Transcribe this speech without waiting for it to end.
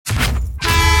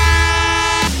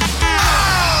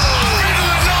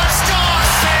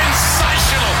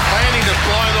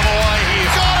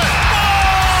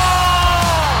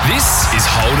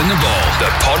the Ball, the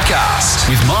podcast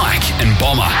with Mike and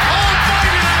Bomber.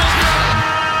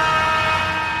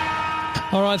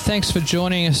 All right, thanks for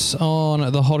joining us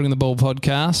on the Holding the Ball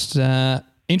podcast.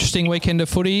 Interesting weekend of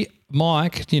footy.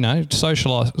 Mike,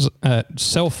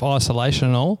 self-isolation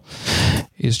and all,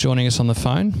 is joining us on the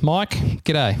phone. Mike,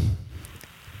 g'day. Hey,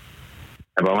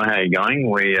 Bomber, how are you going?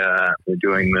 We're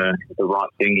doing the right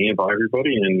thing here by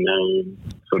everybody and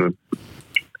sort of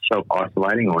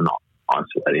self-isolating, or not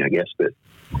isolating, I guess, but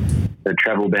the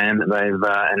travel ban that they've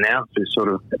announced is sort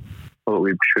of thought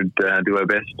we should do our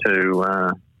best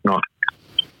to not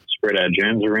spread our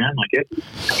germs around, I guess.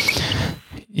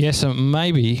 Yes,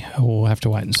 maybe we'll have to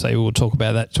wait and see. We'll talk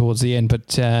about that towards the end.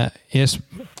 But yes,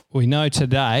 we know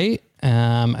today,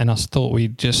 and I thought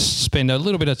we'd just spend a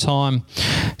little bit of time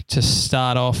to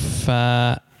start off,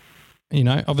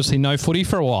 obviously no footy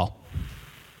for a while.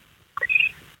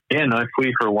 Yeah, no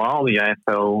footy for a while. The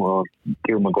AFL,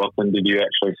 Gil McLachlan, did you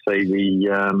actually see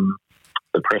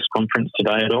the press conference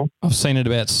today at all? I've seen it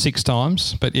about 6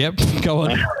 times, but yep, go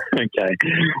on. Okay.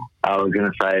 I was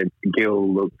going to say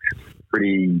Gil looked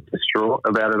pretty distraught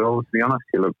about it all, to be honest.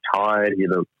 He looked tired. He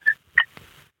looked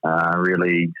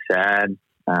really sad.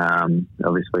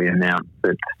 Obviously announced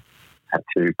that had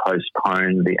to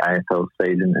postpone the AFL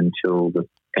season until the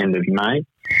end of May.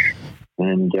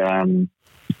 And I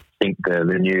think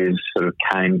the news sort of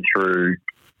came through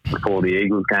before the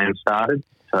Eagles game started.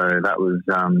 So that was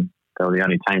they were the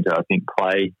only team to, I think,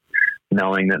 play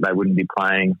knowing that they wouldn't be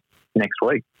playing next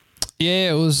week.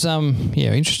 Yeah, it was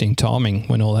interesting timing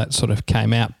when all that sort of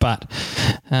came out. But,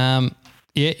 I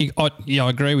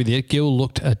agree with you. Gil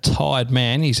looked a tired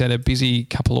man. He's had a busy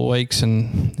couple of weeks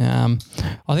and I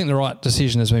think the right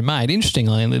decision has been made.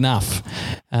 Interestingly enough,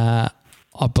 I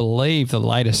believe the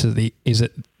latest is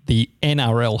that the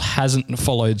NRL hasn't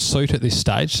followed suit at this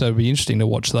stage, so it'll be interesting to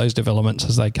watch those developments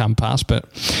as they come past. But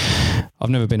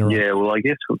I've never been around. Yeah, well, I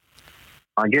guess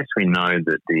we know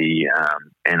that the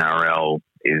NRL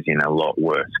is in a lot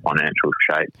worse financial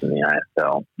shape than the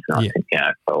AFL. And I think the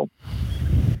AFL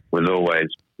was always,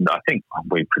 I think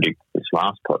we predicted this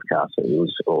last podcast, it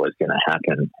was always going to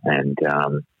happen. And,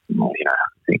 I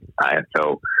think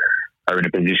AFL are in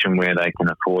a position where they can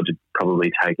afford to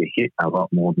probably take a hit a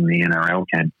lot more than the NRL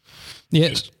can.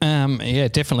 Yes,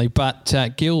 definitely. But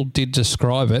Gil did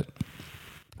describe it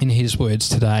in his words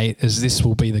today as this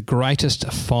will be the greatest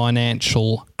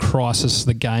financial crisis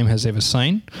the game has ever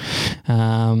seen.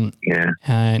 And,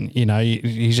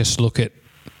 you just look at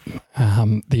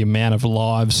the amount of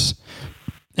lives,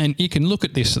 and you can look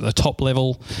at this at the top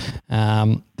level.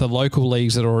 The local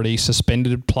leagues that already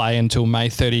suspended play until May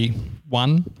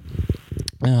 31.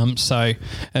 So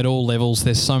at all levels,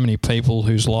 there's so many people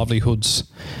whose livelihoods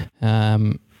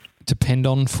depend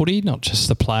on footy, not just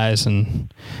the players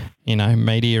and,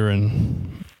 media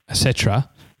and etc.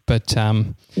 But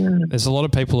there's a lot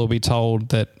of people who will be told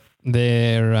that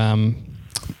they're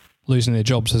losing their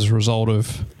jobs as a result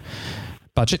of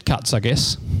budget cuts, I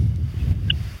guess.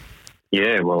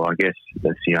 Yeah, well, I guess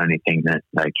that's the only thing that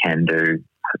they can do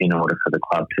in order for the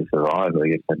club to survive. I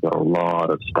guess they've got a lot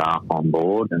of staff on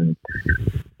board and,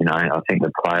 I think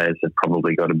the players have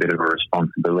probably got a bit of a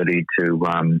responsibility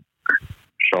to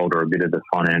shoulder a bit of the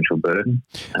financial burden.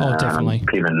 Oh, definitely.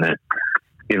 Given that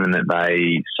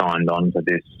they signed on to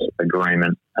this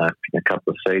agreement a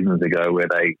couple of seasons ago where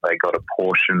they got a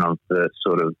portion of the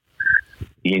sort of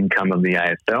the income of the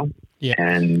AFL. Yeah.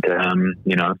 And,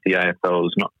 if the AFL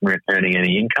is not earning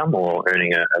any income or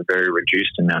earning a very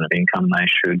reduced amount of income, they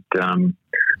should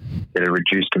get a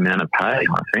reduced amount of pay,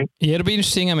 I think. Yeah, it'll be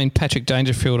interesting. I mean, Patrick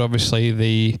Dangerfield, obviously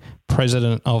the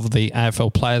president of the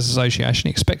AFL Players Association,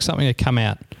 expects something to come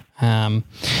out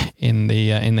in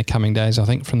the coming days, I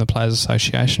think, from the Players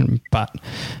Association. But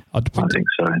I think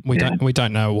so. We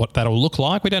don't know what that'll look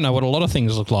like. We don't know what a lot of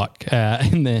things look like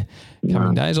in the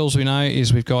coming days. All we know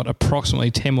is we've got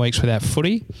approximately 10 weeks without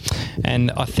footy,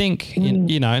 and I think in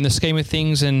the scheme of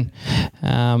things, and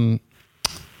I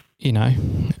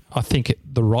think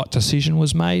the right decision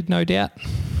was made, no doubt.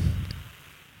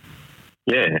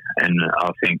 Yeah, and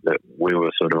I think that we were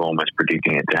sort of almost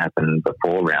predicting it to happen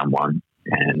before round one,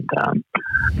 and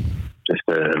just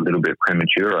a little bit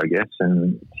premature, I guess.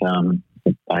 And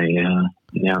they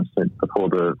announced it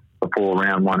before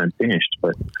round one had finished.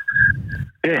 But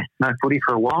yeah, no footy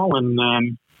for a while, and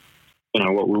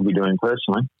what we'll be doing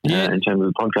personally in terms of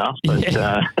the podcast. But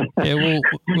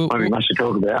won't be much to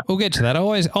talk about. We'll get to that. I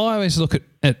always look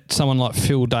at someone like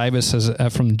Phil Davis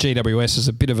from GWS as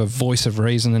a bit of a voice of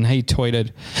reason, and he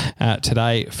tweeted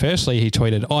today. Firstly, he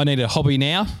tweeted, "I need a hobby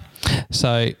now."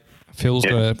 So Phil's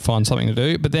got to find something to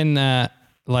do. But then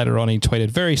later on he tweeted,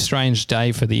 "Very strange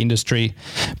day for the industry,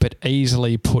 but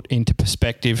easily put into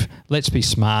perspective. Let's be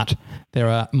smart. There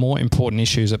are more important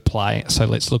issues at play, so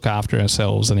let's look after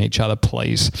ourselves and each other,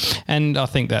 please." And I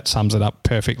think that sums it up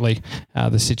perfectly,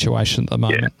 the situation at the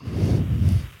moment.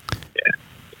 Yeah.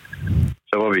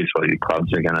 So obviously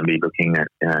clubs are going to be looking at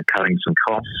cutting some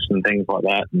costs and things like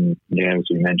that. And, as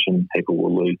we mentioned, people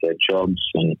will lose their jobs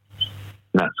and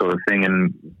that sort of thing,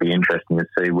 and be interesting to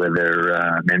see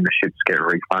whether memberships get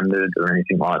refunded or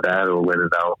anything like that, or whether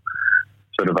they'll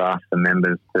sort of ask the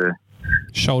members to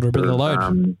shoulder a bit of the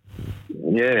load.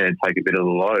 Take a bit of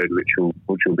the load, which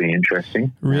will be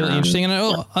interesting. Really interesting, and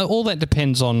all that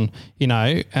depends on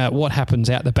what happens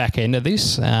out the back end of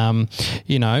this.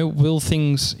 Will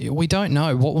things? We don't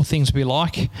know. What will things be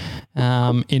like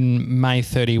in May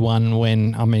 31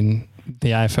 when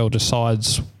the AFL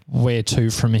decides where to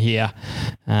from here?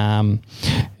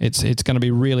 It's going to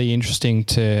be really interesting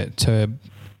to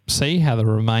see how the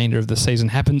remainder of the season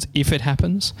happens, if it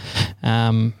happens.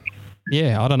 I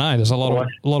don't know. There's a lot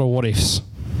of what ifs.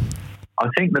 I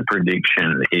think the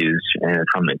prediction is,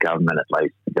 from the government at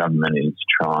least, the government is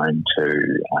trying to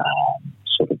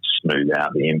sort of smooth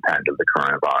out the impact of the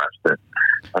coronavirus. But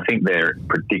I think they're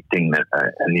predicting that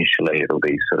initially it'll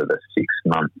be sort of a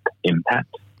 6-month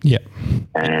impact. Yeah.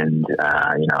 And,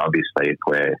 obviously if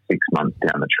we're 6 months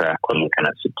down the track, we're looking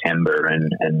at September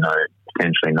and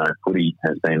potentially no footy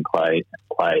has been played.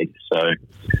 So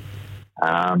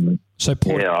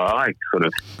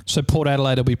Port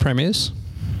Adelaide will be premiers,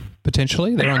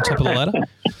 potentially? They're on top of the ladder?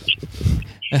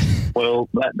 Well,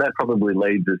 that probably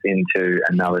leads us into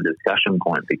another discussion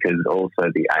point, because also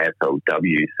the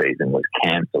AFLW season was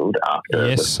cancelled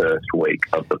after the first week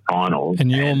of the finals.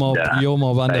 And your mob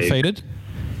undefeated?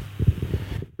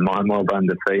 My mob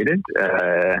undefeated.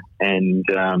 They've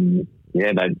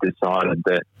decided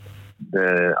that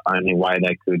the only way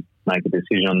they could make a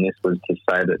decision on this was to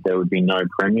say that there would be no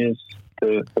premiers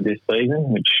for this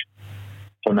season, which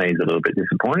for me is a little bit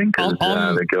disappointing, because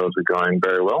the girls are going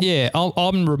very well. Yeah,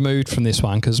 I'm removed from this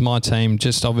one because my team,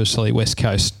 just obviously West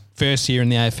Coast, first year in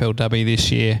the AFLW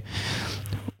this year,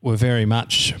 were very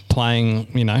much playing,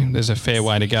 there's a fair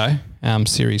way to go.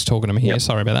 Siri's talking to me here,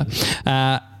 sorry about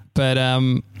that. But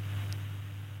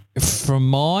from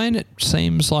mine, it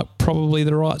seems like probably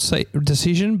the right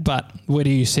decision, but where do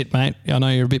you sit, mate? I know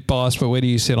you're a bit biased, but where do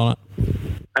you sit on it?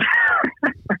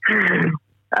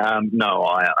 No,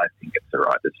 I think it's the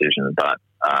right decision, but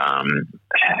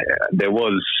there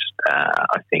was,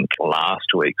 I think,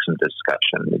 last week some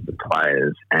discussion with the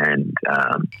players, and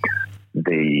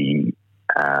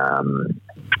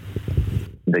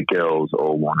the girls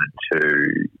all wanted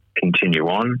to continue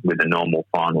on with a normal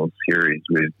final series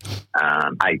with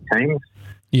 8 teams,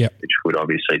 which would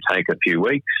obviously take a few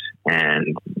weeks,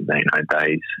 and they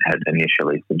had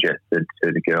initially suggested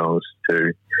to the girls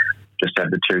to just have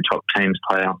the 2 top teams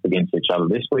play off against each other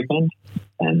this weekend,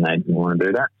 and they didn't want to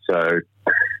do that. So,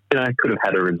 could have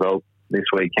had a result this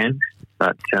weekend,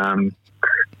 but I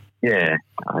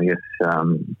guess.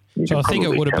 So I think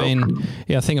it would have been,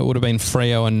 I think it would have been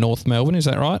Freo and North Melbourne. Is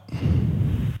that right?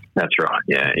 That's right.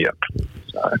 Yeah. Yep.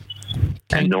 So,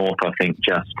 and North, I think,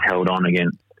 just held on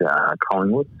against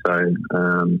Collingwood. So,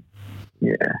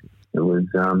 it was.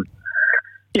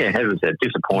 As I said,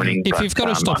 disappointing. If you've got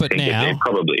to stop it now, it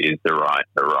probably is the right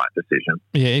decision.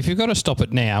 Yeah, if you've got to stop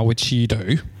it now, which you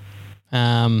do,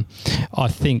 I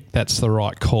think that's the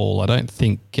right call. I don't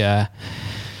think.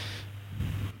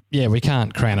 We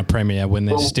can't crown a premier when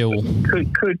there's still.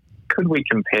 Could we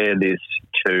compare this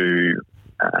to?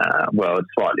 It's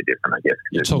slightly different, I guess.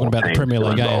 You're talking about the Premier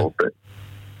League, but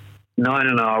no.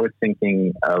 I was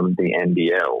thinking of the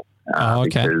NBL.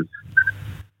 Okay. Because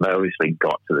they obviously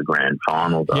got to the grand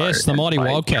final, though. Yes, the mighty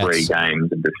Wildcats. 3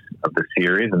 games of the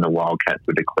series, and the Wildcats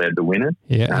were declared the winners.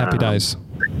 Yeah, happy days.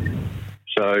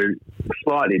 So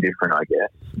slightly different, I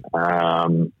guess.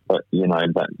 But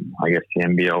I guess the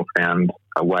NBL found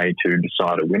a way to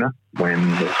decide a winner when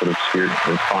the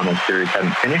the final series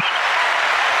hadn't finished.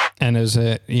 And as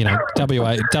a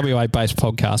WA based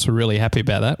podcast, we're really happy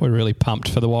about that. We're really pumped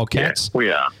for the Wildcats. Yeah,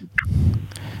 we are.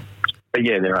 But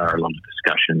there are a lot of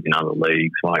discussions in other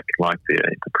leagues, like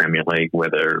the Premier League,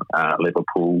 whether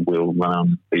Liverpool will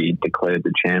be declared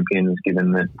the champions,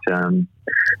 given that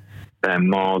they're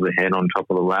miles ahead on top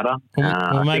of the ladder.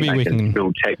 Well, maybe I think we they can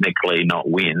still technically not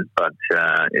win, but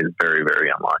it's very,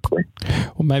 very unlikely.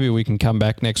 Well, maybe we can come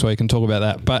back next week and talk about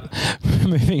that. But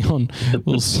moving on,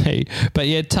 we'll see. But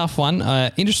yeah, tough one.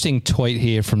 Interesting tweet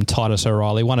here from Titus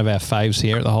O'Reilly, one of our faves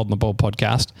here at the Holding the Ball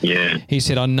podcast. Yeah. He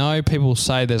said, I know people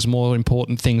say there's more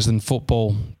important things than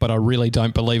football, but I really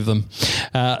don't believe them.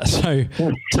 So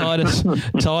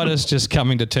Titus just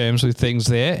coming to terms with things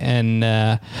there. And,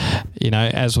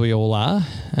 as we all are,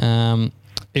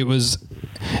 it was,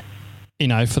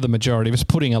 for the majority of us,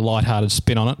 putting a lighthearted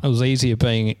spin on it. It was easier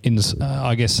being in,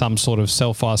 some sort of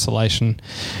self-isolation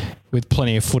with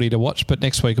plenty of footy to watch. But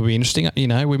next week will be interesting.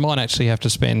 We might actually have to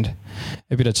spend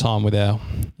a bit of time with our,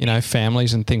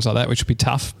 families and things like that, which will be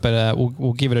tough. But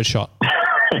we'll give it a shot.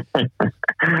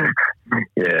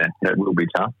 Yeah, it will be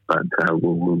tough, but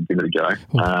we'll give it a go.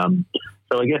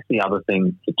 So I guess the other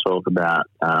thing to talk about,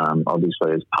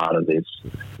 obviously as part of this,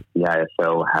 the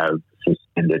AFL have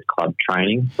suspended club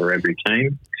training for every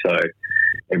team. So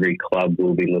every club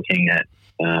will be looking at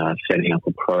setting up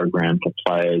a program for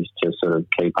players to sort of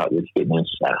keep up with fitness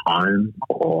at home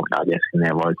or, I guess, in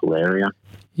their local area.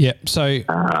 Yeah, so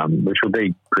which will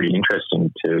be pretty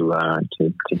interesting to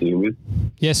deal with.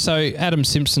 Yes, so Adam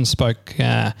Simpson spoke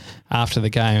after the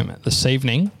game this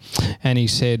evening, and he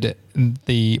said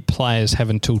the players have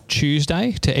until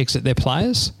Tuesday to exit their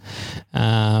players,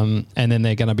 and then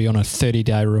they're going to be on a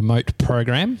 30-day remote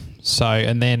program. So,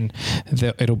 and then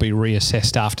it'll be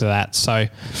reassessed after that. So,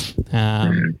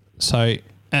 a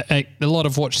lot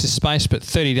of watch this space, but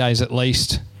 30 days at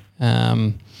least.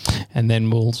 And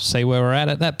then we'll see where we're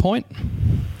at that point.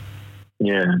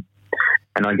 Yeah.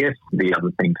 And I guess the other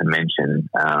thing to mention,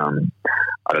 I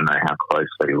don't know how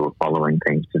closely we're following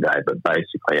things today, but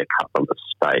basically a couple of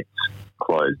states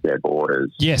closed their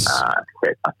borders. Yes. I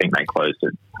think they closed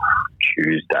it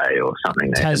Tuesday or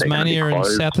something. Tasmania and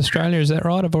South Australia, is that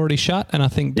right? Have already shut, and I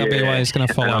think WA is going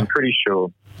to follow. And I'm pretty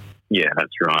sure. Yeah,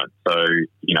 that's right. So,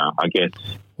 I guess...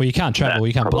 Well, you can't travel,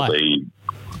 you can't play.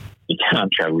 You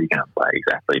can't travel, you can't play,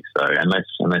 exactly. So unless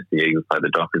the Eagles play the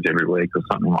Dockers every week or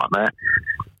something like that,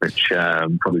 which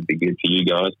probably be good for you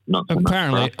guys. Not so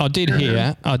apparently, much I did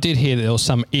hear that there was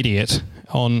some idiot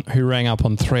who rang up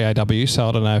on 3AW. So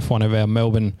I don't know if one of our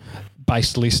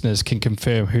Melbourne-based listeners can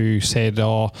confirm who said,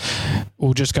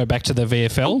 we'll just go back to the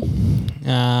VFL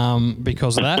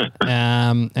because of that.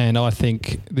 And I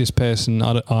think this person,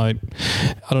 I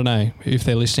don't know if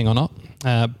they're listening or not.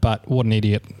 But what an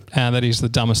idiot. That is the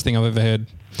dumbest thing I've ever heard.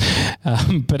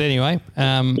 But anyway.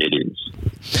 It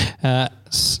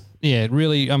is.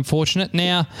 Really unfortunate.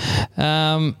 Now,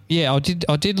 I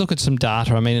did look at some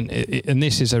data. I mean, and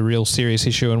this is a real serious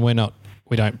issue, and we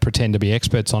don't pretend to be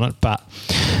experts on it, but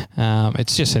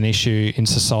it's just an issue in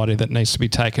society that needs to be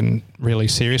taken really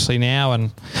seriously now.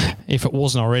 And if it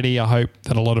wasn't already, I hope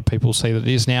that a lot of people see that it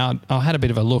is now. I had a bit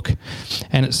of a look,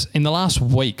 and it's in the last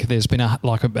week there's been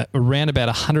around about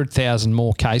 100,000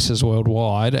 more cases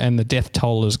worldwide, and the death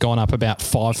toll has gone up about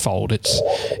fivefold.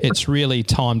 It's really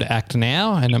time to act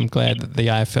now, and I'm glad that the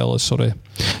AFL has sort of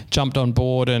jumped on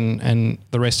board, and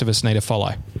the rest of us need to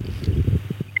follow.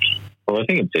 Well, I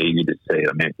think it's easy to see.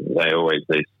 I mean,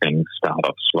 these things start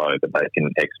off slow, but they can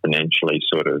exponentially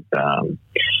sort of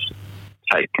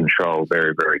take control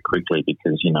very, very quickly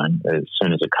because, as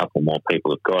soon as a couple more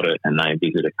people have got it and they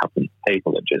visit a couple of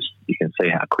people, you can see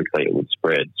how quickly it would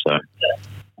spread. So,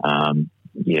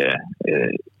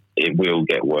 it will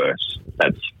get worse.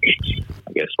 That's,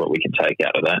 I guess, what we can take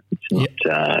out of that. It's not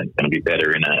going to be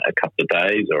better in a couple of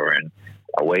days or in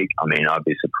a week. I mean, I'd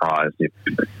be surprised if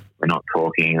we're not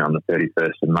talking on the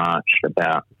 31st of March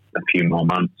about a few more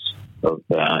months of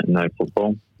no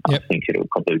football. Yep. I think it'll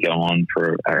probably go on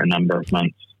for a number of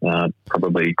months,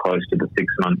 probably close to the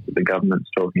 6 months that the government's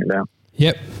talking about.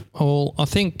 Yep. Well, I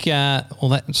think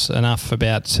that's enough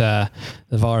about the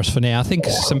virus for now. I think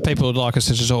some people would like us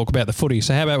to talk about the footy.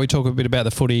 So how about we talk a bit about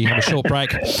the footy, have a short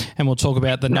break, and we'll talk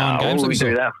about the 9 games. What would we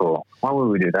do that for? Why would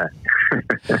we do that?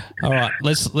 All right,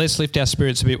 let's lift our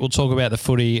spirits a bit. We'll talk about the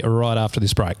footy right after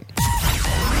this break.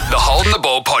 The Holding the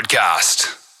Ball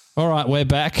podcast. All right, we're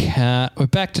back. We're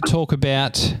back to talk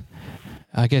about,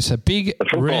 I guess, a big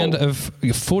round of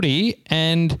footy,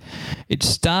 and it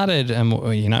started. And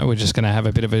we're just going to have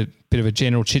a bit of a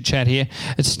general chit chat here.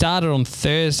 It started on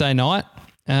Thursday night.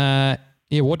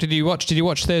 What did you watch? Did you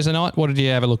watch Thursday night? What did you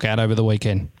have a look at over the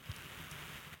weekend?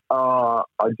 I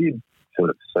did sort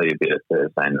of see a bit of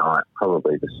Thursday night,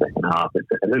 probably the second half. It's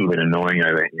a little bit annoying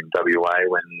over in WA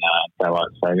when daylight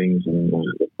savings and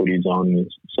the footy's on. You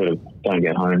sort of don't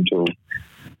get home till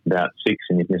about 6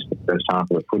 and you've missed the first half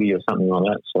of the footy or something like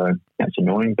that. So that's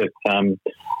annoying. But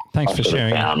thanks for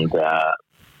sharing.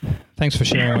 Thanks for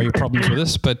sharing all your problems with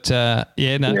us. But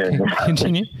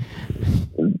continue.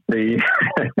 The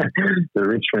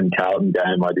Richmond Carlton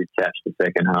game, I did catch the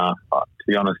second half. To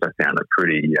be honest, I found it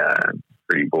pretty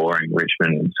boring.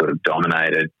 Richmond sort of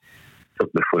dominated,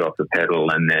 took the foot off the pedal,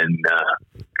 and then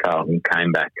Carlton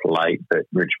came back late. But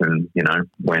Richmond,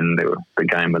 when the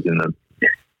game was in the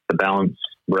balance,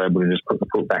 were able to just put the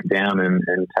foot back down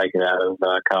and take it out of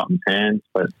Carlton's hands.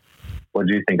 But what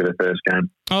did you think of the first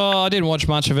game? Oh, I didn't watch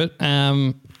much of it.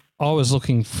 I was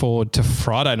looking forward to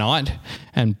Friday night,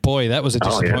 and boy, that was a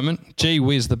disappointment. Oh, yeah. Gee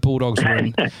whiz, the Bulldogs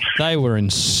they were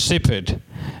insipid.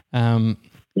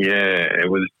 It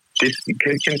was just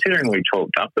considering we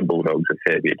talked up the Bulldogs a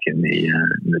fair bit in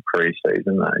the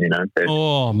pre-season. They're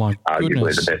my arguably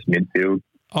goodness, the best midfield.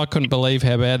 I couldn't believe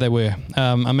how bad they were.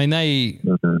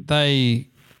 They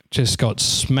just got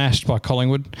smashed by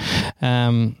Collingwood,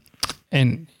 and.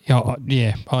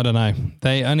 I don't know.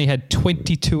 They only had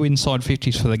 22 inside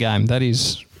 50s for the game. That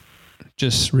is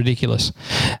just ridiculous.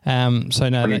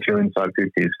 22 inside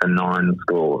 50s for 9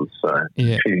 scores. So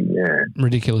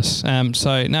ridiculous.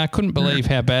 I couldn't believe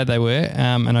how bad they were.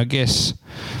 And I guess,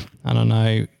 I don't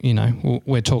know,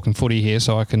 we're talking footy here,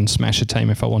 so I can smash a team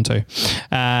if I want to.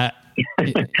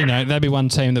 There'd be one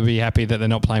team that'd be happy that they're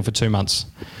not playing for 2 months.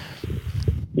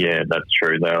 Yeah, that's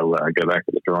true. They'll go back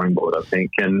to the drawing board, I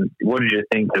think. And what did you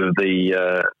think of the,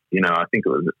 I think it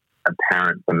was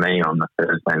apparent for me on the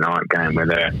Thursday night game where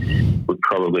they would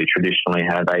probably traditionally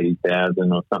have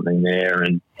 80,000 or something there,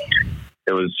 and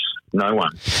there was no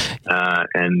one.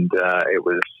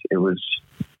 It was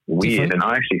weird. Different. And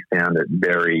I actually found it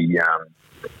very...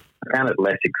 I found it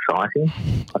less exciting.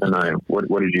 I don't know. What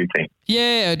did you think?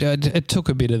 Yeah, it took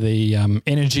a bit of the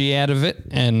energy out of it,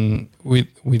 and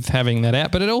with having that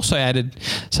out, but it also added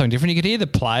something different. You could hear the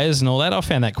players and all that. I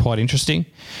found that quite interesting.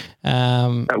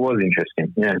 That was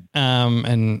interesting, yeah.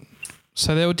 And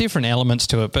so there were different elements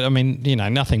to it, but I mean,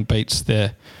 nothing beats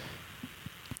the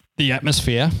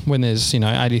atmosphere when there's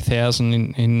 80,000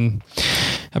 in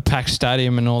a packed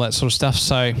stadium and all that sort of stuff.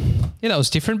 So, that was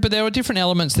different, but there were different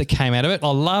elements that came out of it. I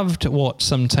loved what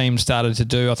some teams started to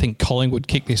do. I think Collingwood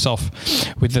kicked this off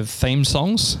with the theme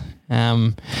songs. We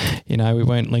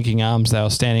weren't linking arms. They were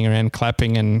standing around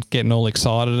clapping and getting all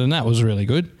excited, and that was really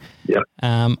good. Yep.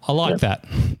 I liked that.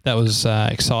 That was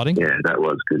exciting. Yeah, that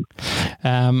was good.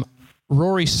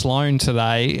 Rory Sloane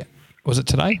today, was it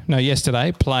today? No,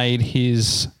 yesterday, played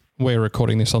his... We're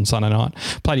recording this on Sunday night.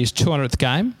 Played his 200th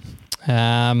game,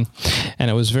 and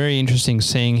it was very interesting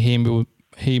seeing him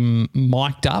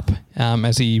mic'd up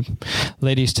as he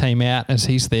led his team out, as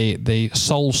he's the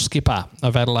sole skipper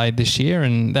of Adelaide this year,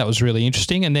 and that was really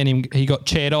interesting. And then he got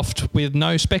chaired off with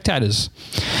no spectators.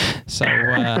 So,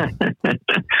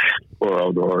 poor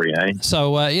old Rory, eh?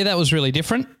 So that was really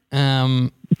different.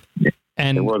 And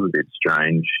it was a bit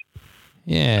strange.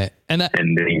 Yeah, and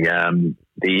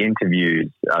the interviews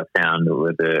I found were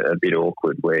a bit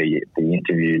awkward, where the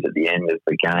interviews at the end of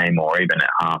the game or even at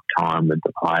half time with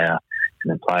the player,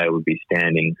 and the player would be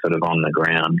standing sort of on the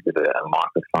ground with a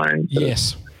microphone.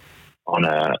 Yes. On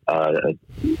a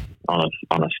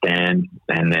stand,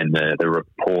 and then the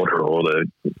reporter or the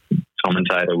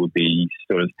commentator would be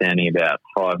sort of standing about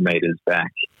 5 metres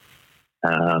back,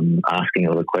 asking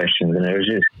all the questions, and it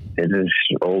was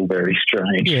all very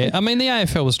strange. Yeah, I mean, the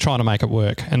AFL was trying to make it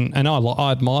work, and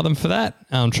I admire them for that.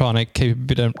 Trying to keep a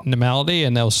bit of normality,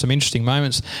 and there was some interesting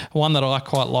moments. One that I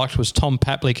quite liked was Tom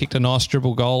Papley kicked a nice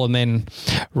dribble goal and then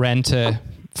ran to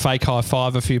fake high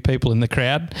five a few people in the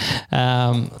crowd.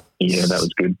 Yeah, that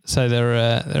was good. So there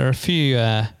are a few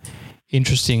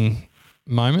interesting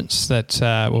moments that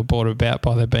were brought about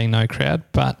by there being no crowd,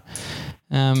 but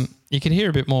you could hear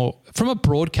a bit more from a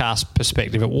broadcast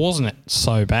perspective. It wasn't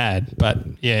so bad, but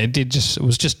yeah, it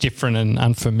was just different and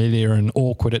unfamiliar and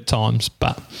awkward at times.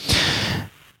 But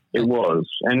it was,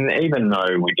 and even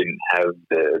though we didn't have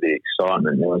the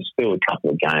excitement, there was still a couple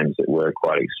of games that were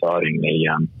quite exciting.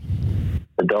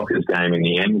 The Dockers game in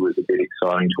the end was a bit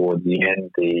exciting towards the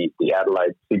end. The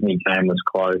Adelaide-Sydney game was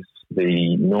close.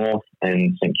 The North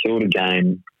and St Kilda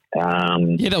game,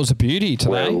 that was a beauty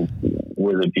today.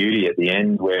 Was a beauty at the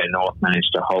end, where North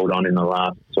managed to hold on in the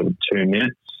last sort of 2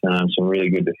 minutes. Some really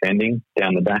good defending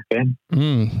down the back there.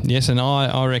 Yes, and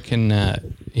I reckon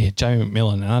Jamie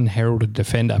McMillan, an unheralded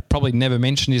defender, probably never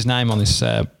mentioned his name on this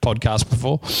podcast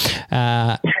before,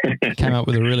 came up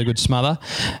with a really good smother.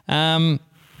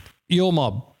 Your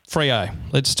mob, Freo,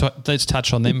 let's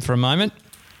touch on them for a moment.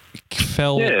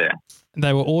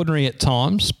 They were ordinary at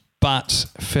times, but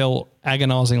fell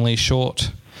agonisingly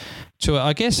short to,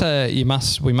 I guess,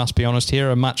 we must be honest here,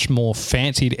 a much more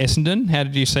fancied Essendon. How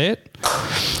did you see it?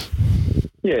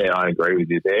 Yeah, I agree with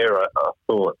you there. I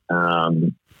thought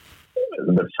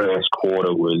the first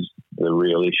quarter was the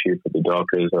real issue for the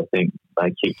Dockers. I think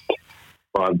they kicked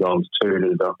 5 goals 2 to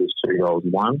the Dockers, 2 goals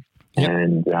 1. Yep.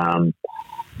 And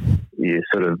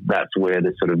that's where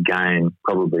the sort of game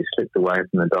probably slipped away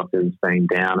from the Dockers being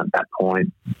down at that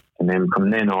point. And then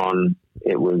from then on,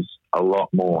 it was a lot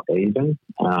more even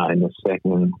in the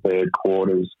second and third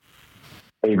quarters,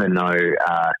 even though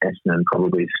Essendon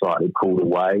probably slightly pulled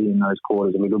away in those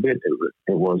quarters a little bit.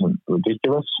 It wasn't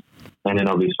ridiculous. And then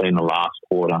obviously in the last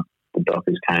quarter, the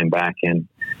Dockers came back and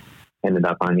ended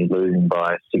up only losing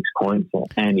by 6 points.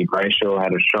 Andy Brayshaw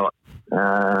had a shot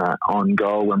on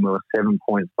goal when we were 7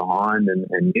 points behind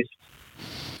and missed,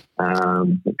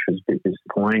 which was a bit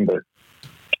disappointing, but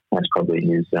that's probably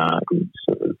his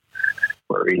sort of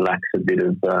where he lacks a bit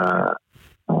of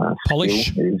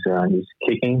polish. His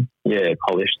kicking. Yeah,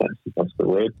 polish, that's the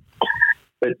word.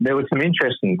 But there were some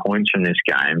interesting points from this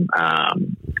game.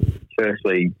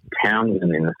 Firstly,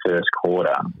 Townsend in the first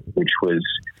quarter, which was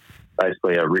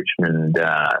basically a Richmond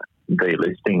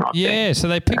delisting, I think. Yeah, so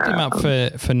they picked him up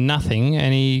for nothing,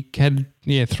 and he had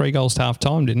 3 goals to half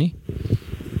time, didn't he?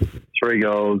 3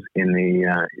 goals in the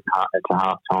at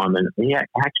half time, and he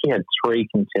actually had 3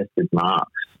 contested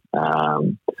marks,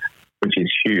 which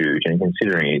is huge. And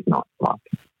considering he's not like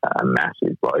a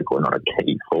massive bloke or not a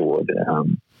key forward,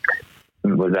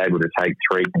 was able to take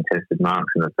 3 contested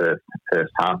marks in the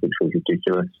first half, which was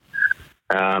ridiculous.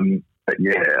 But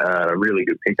a really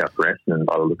good pickup for Essendon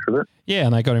by the looks of it. Yeah,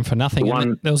 and they got him for nothing.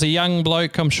 There was a young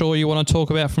bloke I'm sure you want to talk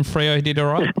about from Freo who did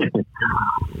all right.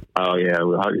 Oh, yeah. I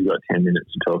hope you've got 10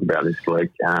 minutes to talk about this bloke.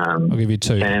 I'll give you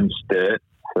 2. Sam Sturt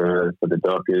for the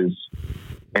Dockers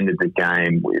ended the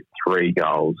game with 3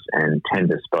 goals and 10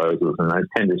 disposals, and those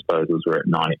 10 disposals were at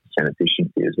 90%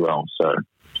 efficiency as well. So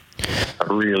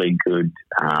a really good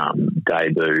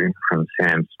debut from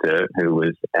Sam Sturt, who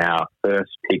was our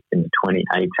first pick in the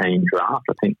 2018 draft,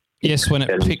 I think. Yes, when it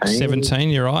picked 17,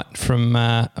 you're right, from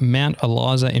Mount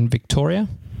Eliza in Victoria.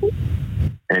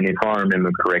 And if I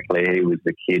remember correctly, he was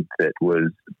the kid that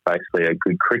was basically a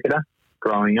good cricketer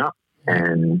growing up,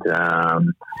 and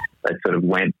they sort of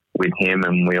went with him,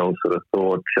 and we all sort of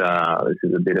thought this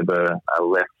is a bit of a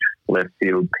left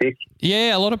field pick.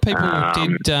 Yeah, a lot of people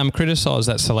did criticise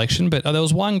that selection, but there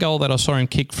was one goal that I saw him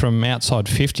kick from outside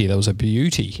 50. That was a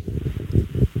beauty.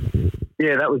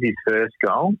 Yeah, that was his first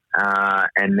goal,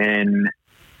 and then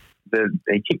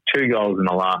he kicked 2 goals in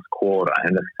the last quarter,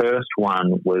 and the first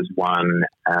one was one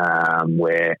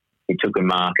where he took a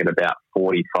mark at about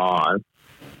 45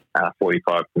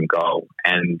 from goal,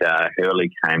 and Hurley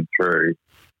came through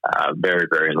very,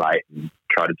 very late and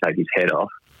tried to take his head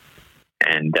off,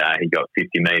 and he got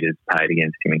 50 metres paid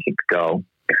against him and kicked a goal.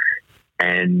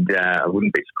 And I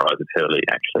wouldn't be surprised if Hurley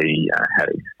actually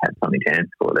had something to answer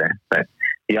for there. But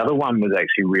the other one was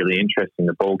actually really interesting.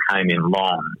 The ball came in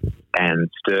long, and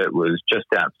Sturt was just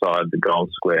outside the goal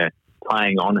square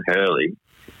playing on Hurley,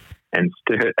 and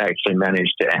Sturt actually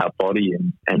managed to outbody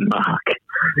and mark.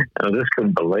 And I just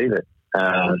couldn't believe it.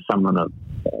 Someone of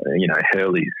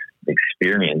Hurley's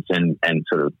experience and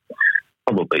sort of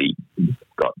probably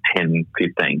got 10,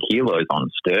 15 kilos on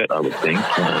Sturt, I would think.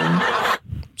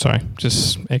 Sorry,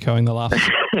 just echoing the laugh.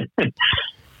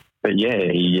 But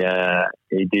yeah,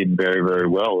 he did very, very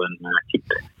well and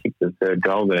kicked the third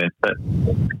goal there. But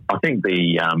I think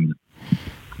the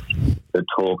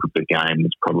talk of the game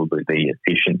was probably the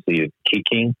efficiency of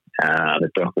kicking. The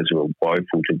Dockers were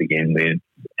woeful to begin with,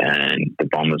 and the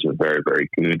Bombers were very, very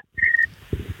good.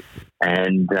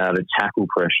 And the tackle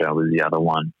pressure was the other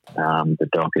one. The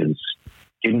Dockers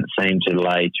didn't seem to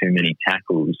lay too many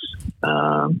tackles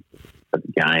at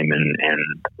the game, and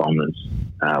the Bombers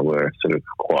were sort of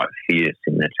quite fierce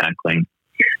in their tackling.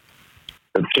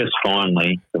 But just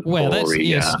finally,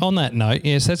 on that note,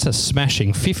 that's a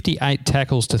smashing 58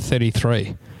 tackles to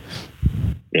 33.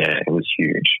 Yeah, it was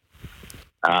huge.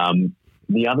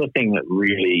 The other thing that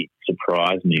really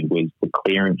surprised me was the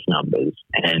clearance numbers,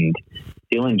 and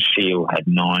Dylan Shield had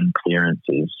 9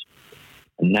 clearances,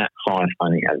 and Nat Fyfe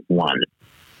only has 1,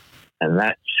 and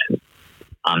that's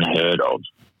unheard of.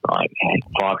 Like,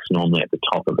 Fyfe's normally at the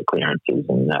top of the clearances,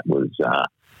 and that was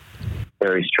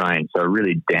very strange. So a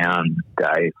really down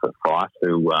day for Fyfe,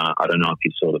 who I don't know if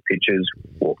you saw the pictures,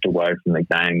 walked away from the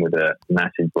game with a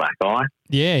massive black eye.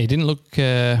 Yeah, he didn't look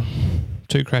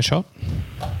too crash hot.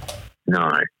 No,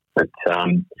 but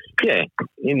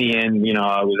in the end,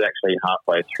 I was actually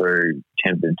halfway through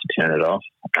tempted to turn it off,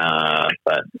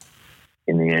 but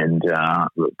in the end,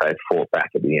 look, they fought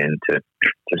back at the end to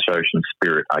show some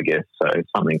spirit, I guess. So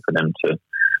something for them to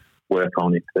work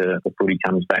on if the footy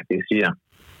comes back this year.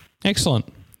 Excellent.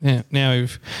 Yeah. Now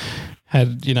we've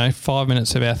had 5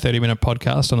 minutes of our 30-minute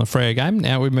podcast on the Freo game.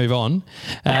 Now we move on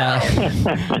to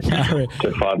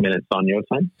 5 minutes on your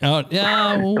team. Oh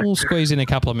yeah, we'll squeeze in a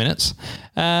couple of minutes.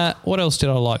 What else did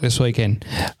I like this weekend?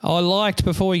 I liked,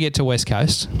 before we get to West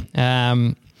Coast,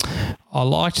 I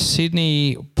liked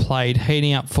Sydney played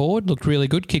heating up forward, looked really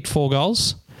good, kicked 4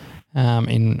 goals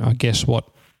in, I guess, what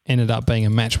ended up being a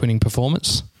match-winning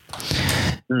performance.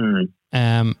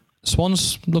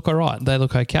 Swans look all right. They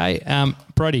look okay.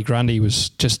 Brodie Grundy was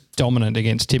just dominant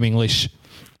against Tim English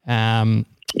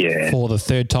for the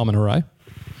third time in a row.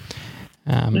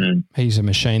 He's a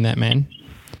machine, that man.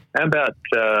 How about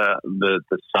the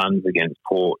Suns against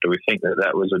Port? Do we think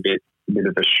that was a bit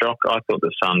of a shock? I thought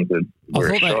the Suns were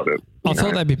a shot at, I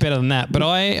thought they'd be better than that. But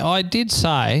I did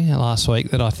say last week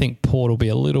that I think Port will be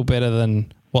a little better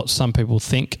than what some people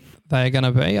think they're going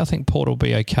to be. I think Port will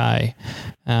be okay.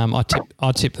 I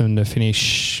tip them to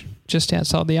finish just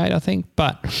outside the 8, I think.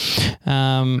 But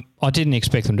I didn't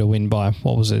expect them to win by,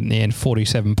 what was it in the end,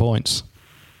 47 points.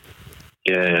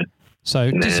 Yeah.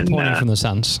 So disappointing from the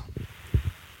Suns.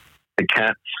 The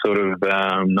Cats sort of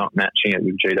not matching it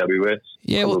with GWS.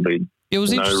 Yeah, probably. It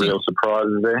was interesting. No real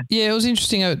surprises there. Yeah, it was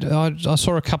interesting. I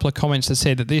saw a couple of comments that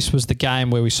said that this was the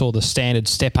game where we saw the standard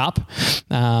step up,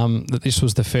 that this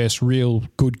was the first real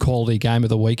good quality game of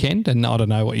the weekend, and I don't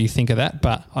know what you think of that.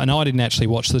 But I know I didn't actually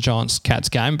watch the Giants-Cats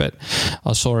game, but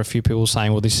I saw a few people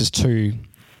saying, well, this is two,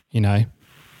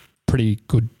 pretty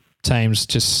good teams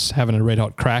just having a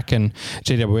red-hot crack, and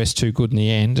GWS too good in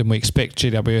the end, and we expect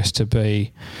GWS to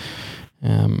be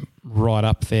right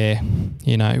up there,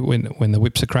 when the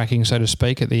whips are cracking, so to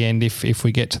speak, at the end, if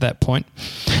we get to that point.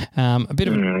 Well,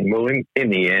 in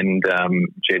the end,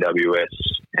 GWS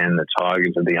and the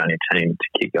Tigers are the only team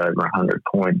to kick over 100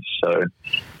 points. So,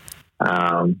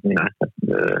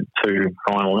 the two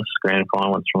finalists, grand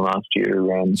finalists from last year,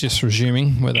 just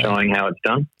resuming, showing how it's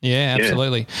done. Yeah,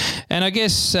 absolutely. Yeah. And I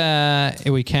guess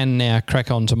we can now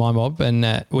crack on to my mob.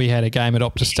 And we had a game at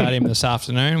Optus Stadium this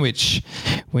afternoon, which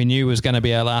we knew was going to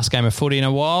be our last game of footy in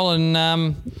a while. And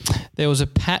there was a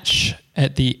patch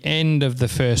at the end of the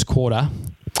first quarter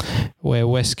where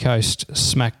West Coast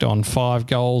smacked on 4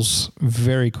 goals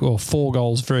very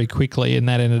quickly, and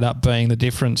that ended up being the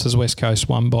difference as West Coast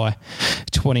won by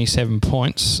 27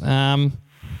 points.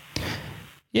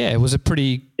 It was a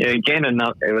pretty... Yeah, again,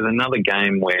 it was another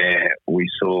game where we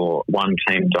saw one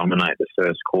team dominate the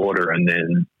first quarter and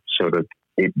then sort of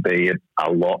it be a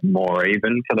lot more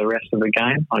even for the rest of the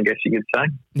game, I guess you could say.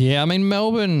 Yeah,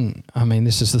 Melbourne,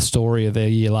 this is the story of their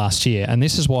year last year, and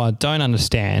this is why I don't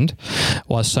understand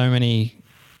why so many,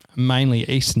 mainly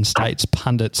Eastern States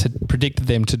pundits, had predicted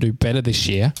them to do better this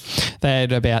year. They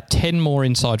had about 10 more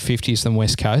inside 50s than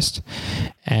West Coast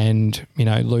and,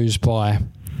 lose by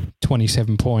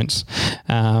 27 points,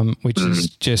 which is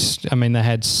just, they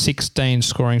had 16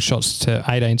 scoring shots to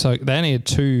 18, so they only had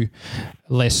 2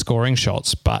 less scoring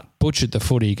shots, but butchered the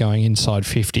footy going inside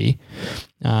 50.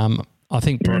 I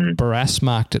think Barras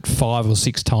marked it 5 or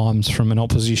 6 times from an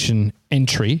opposition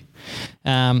entry.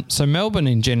 So Melbourne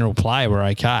in general play were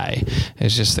okay.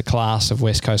 It's just the class of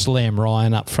West Coast. Liam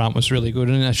Ryan up front was really good.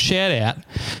 And a shout out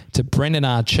to Brendan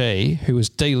Archie, who was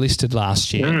delisted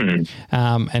last year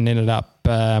and ended up,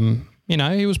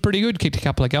 he was pretty good, kicked a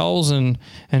couple of goals and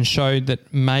showed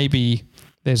that maybe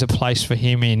there's a place for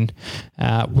him in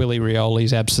Willie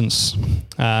Rioli's absence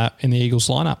in the Eagles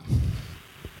lineup.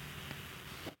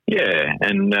 Yeah,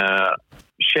 and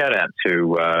shout out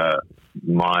to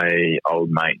my old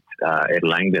mate Ed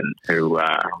Langdon, who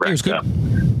racked up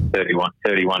 31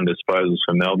 disposals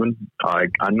for Melbourne.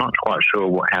 I'm not quite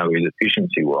sure how his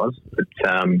efficiency was, but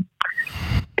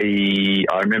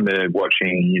I remember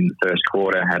watching in the first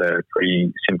quarter, had a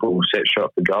pretty simple set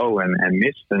shot for goal and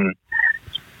missed. And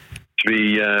to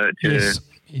be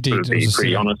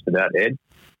pretty honest about Ed,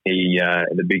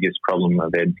 the biggest problem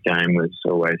of Ed's game was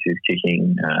always his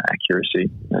kicking accuracy.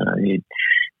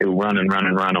 He'll run and run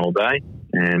and run all day,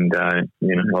 and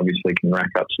obviously can rack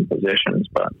up some possessions,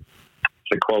 but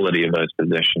the quality of those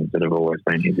possessions that have always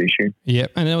been his issue. Yeah,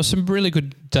 and there were some really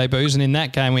good debuts, and in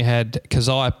that game we had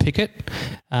Keziah Pickett,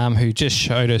 who just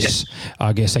showed us,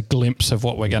 I guess, a glimpse of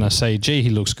what we're going to see. Gee,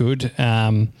 he looks good.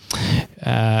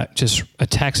 Just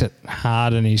attacks it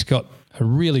hard, and he's got a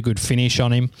really good finish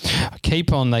on him. They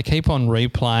keep on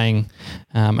replaying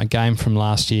a game from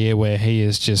last year where he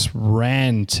has just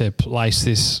ran to place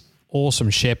this awesome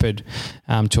shepherd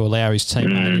to allow his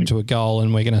teammate into a goal,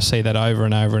 and we're going to see that over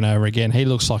and over and over again. He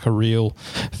looks like a real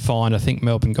find. I think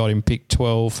Melbourne got him picked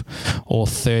 12 or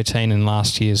 13 in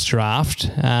last year's draft.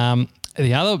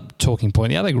 The other talking point,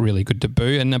 the other really good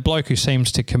debut, and a bloke who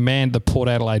seems to command the Port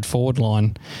Adelaide forward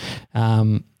line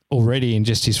already in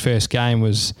just his first game,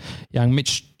 was young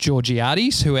Mitch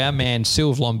Georgiades, who our man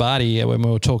Silv Lombardi, when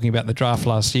we were talking about the draft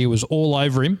last year, was all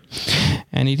over him.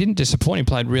 And he didn't disappoint. He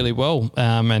played really well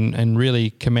and really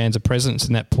commands a presence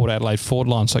in that Port Adelaide forward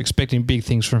line. So expecting big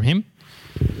things from him.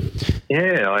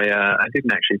 Yeah, I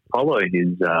didn't actually follow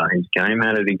his game.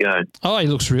 How did he go? Oh, he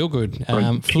looks real good.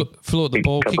 Flew at the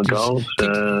ball. Couple of goals,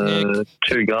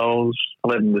 2 goals,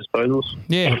 11 disposals.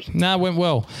 Yeah, no, it went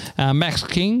well. Max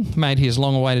King made his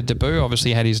long-awaited debut.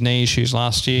 Obviously had his knee issues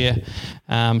last year,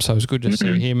 so it was good to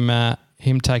see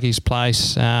him take his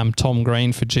place. Tom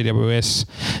Green for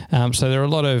GWS. So there are a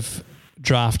lot of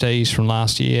draftees from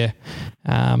last year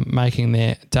making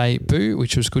their debut,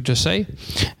 which was good to see.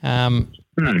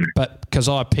 But because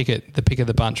I pick it, the pick of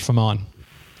the bunch for mine.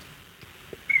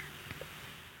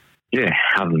 Yeah,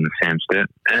 other than Sam Sturt.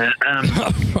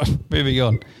 Moving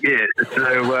on. Yeah,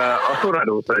 so I thought I'd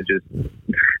also just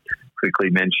quickly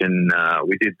mention,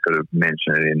 we did sort of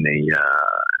mention it in the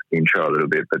intro a little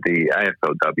bit, but the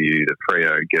AFLW, the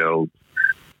Freo girls,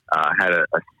 had a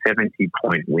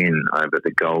 70-point win over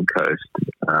the Gold Coast,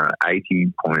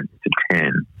 80 points to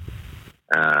 10.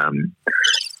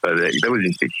 So that was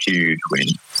just a huge win,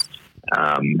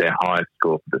 their highest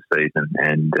score for the season.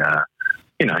 And,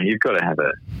 you've got to have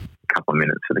a couple of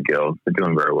minutes for the girls. They're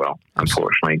doing very well.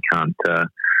 Unfortunately, can't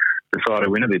decide a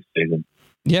winner this season.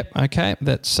 Yep, okay,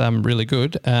 that's really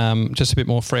good. Just a bit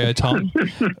more Freo time.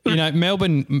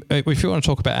 Melbourne, if you want to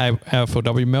talk about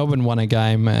AFLW, Melbourne won a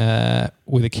game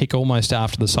with a kick almost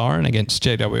after the siren against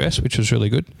GWS, which was really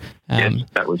good. Yes,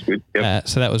 that was good. Yep.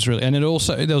 So that was really, and there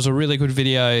was a really good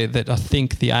video that I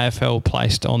think the AFL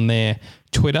placed on their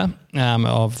Twitter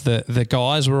of the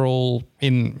guys were all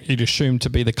in, you'd assume to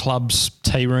be the club's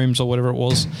tea rooms or whatever it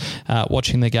was,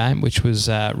 watching the game, which was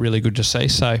really good to see.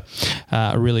 So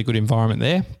a really good environment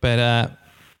there. But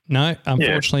no,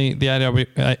 unfortunately, the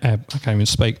I can't even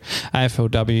speak,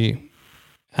 AFLW,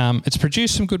 it's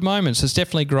produced some good moments. It's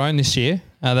definitely grown this year,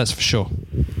 that's for sure.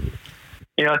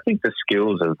 Yeah, I think the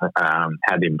skills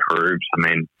have improved. I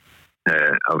mean,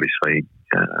 obviously,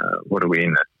 what are we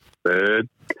in, the third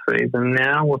season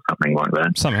now or something like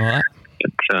that? Something like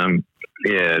that. But,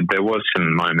 there was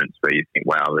some moments where you think,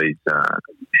 wow, these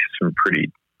some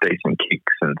pretty decent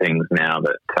kicks and things now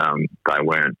that they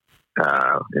weren't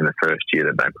in the first year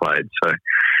that they played. So,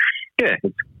 yeah,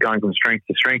 it's going from strength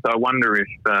to strength. I wonder if,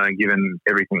 given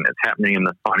everything that's happening and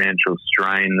the financial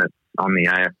strain that's on the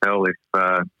AFL, if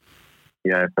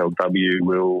the AFLW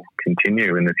will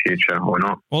continue in the future or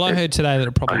not. Well, I heard today that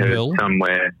it probably will.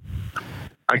 Somewhere.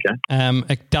 Okay.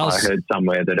 It does. I heard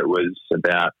somewhere that it was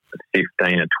about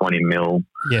 15 or 20 mil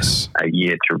a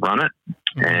year to run it.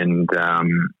 And,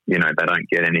 they don't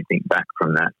get anything back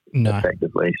from that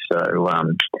effectively. So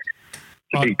it's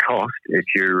a big cost. If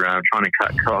you're trying to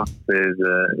cut costs, there's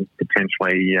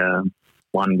potentially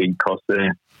one big cost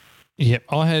there. Yep,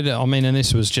 I heard, and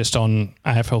this was just on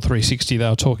AFL 360, they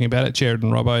were talking about it. Jared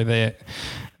and Robbo,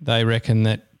 they reckon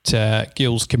that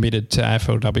Gill's committed to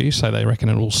AFLW, so they reckon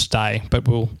it will stay. But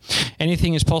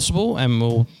anything is possible, and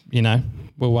we'll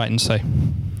wait and see.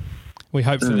 We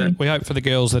hope for the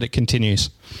girls that it continues.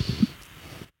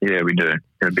 Yeah, we do.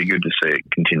 It'd be good to see it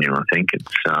continue. I think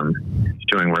it's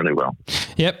doing really well.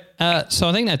 Yep. So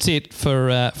I think that's it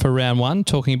for round one.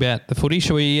 Talking about the footy,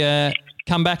 shall we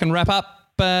come back and wrap up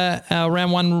our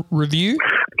round one review?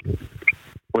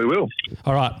 We will.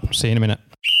 All right. See you in a minute.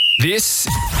 This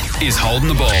is Holding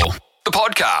the Ball, the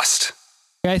podcast.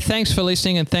 Okay, thanks for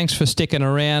listening and thanks for sticking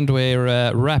around.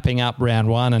 We're wrapping up round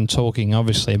one and talking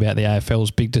obviously about the AFL's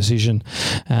big decision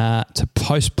to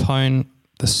postpone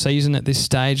the season at this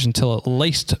stage until at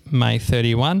least May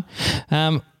 31.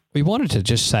 We wanted to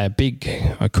just say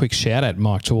a quick shout out,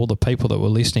 Mike, to all the people that were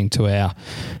listening to our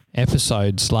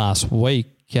episodes last week.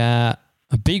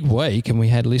 A big week, and we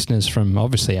had listeners from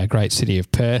obviously our great city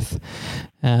of Perth.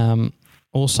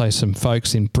 Also some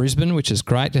folks in Brisbane, which is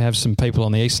great to have some people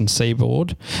on the eastern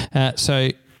seaboard. So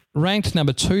ranked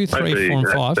number 2, 3, 4 and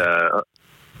 5.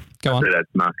 Go on. That's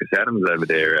Marcus Adams over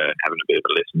there having a bit of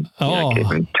a listen.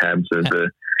 Keeping tabs of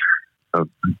And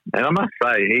I must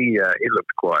say, he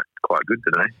looked quite good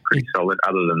today. Pretty solid,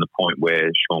 other than the point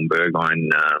where Sean Burgoyne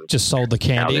just sold the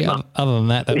candy. Other than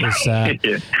that was. yeah.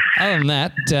 Other than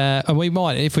that, and we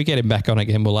might, if we get him back on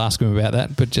again, we'll ask him about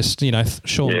that. But just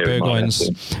Sean Burgoyne's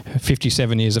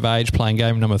 57 years of age, playing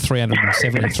game number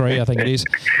 373, I think it is,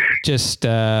 just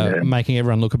making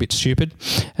everyone look a bit stupid.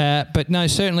 But no,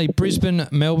 certainly Brisbane,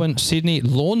 Melbourne, Sydney,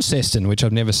 Launceston, which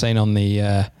I've never seen on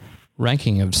the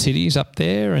ranking of cities up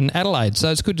there, and Adelaide.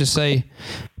 So it's good to see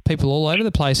people all over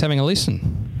the place having a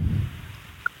listen.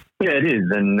 Yeah, it is.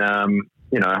 And,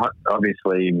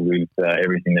 obviously with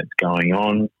everything that's going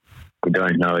on, we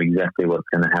don't know exactly what's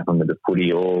going to happen with the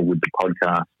footy or with the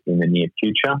podcast in the near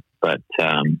future. But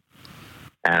our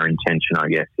intention, I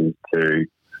guess, is to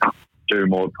do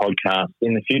more podcasts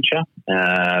in the future.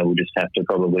 We'll just have to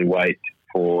probably wait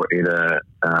for either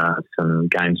some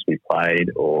games to be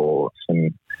played or some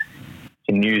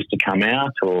news to come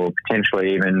out, or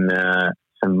potentially even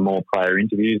some more player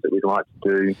interviews that we'd like to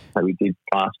do that we did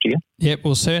last year. Yep,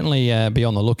 we'll certainly be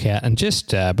on the lookout. And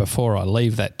just before I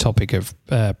leave that topic of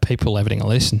people having a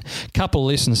listen, a couple of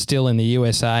listens still in the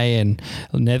USA and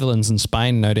Netherlands and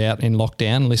Spain, no doubt, in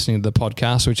lockdown, listening to the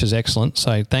podcast, which is excellent.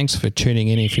 So thanks for tuning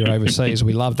in if you're overseas.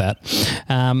 We love that.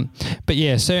 But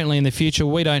yeah, certainly in the future,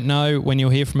 we don't know when you'll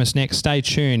hear from us next. Stay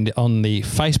tuned on the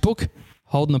Facebook,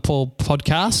 Holding the Ball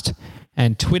Podcast,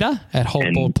 and Twitter at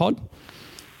HoldBallPod.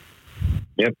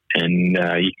 Yep, and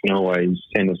you can always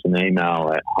send us an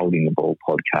email at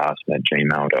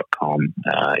holdingtheballpodcast@gmail.com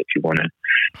if you want to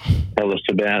tell us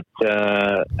about,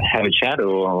 have a chat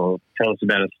or tell us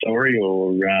about a story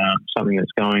or something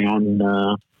that's going on in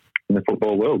the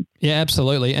football world. Yeah,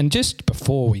 absolutely. And just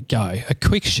before we go, a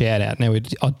quick shout out. Now,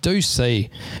 I do see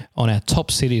on our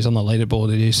top cities on the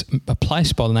leaderboard, it is a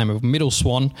place by the name of Middle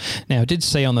Swan. Now, I did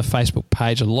see on the Facebook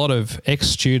page a lot of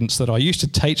ex-students that I used to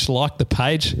teach like the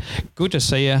page. Good to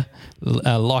see you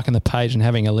liking the page and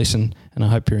having a listen, and I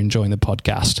hope you're enjoying the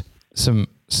podcast. Some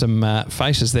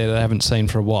faces there that I haven't seen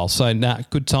for a while. So,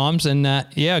 good times. And,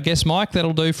 I guess, Mike,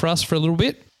 that'll do for us for a little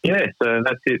bit. Yeah, so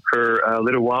that's it for a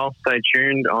little while. Stay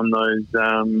tuned on those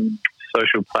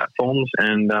social platforms,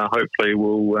 and hopefully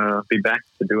we'll be back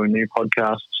to do a new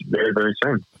podcast very, very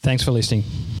soon. Thanks for listening.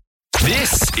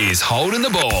 This is Holding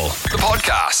the Ball, the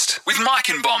podcast with Mike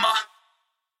and Bomber.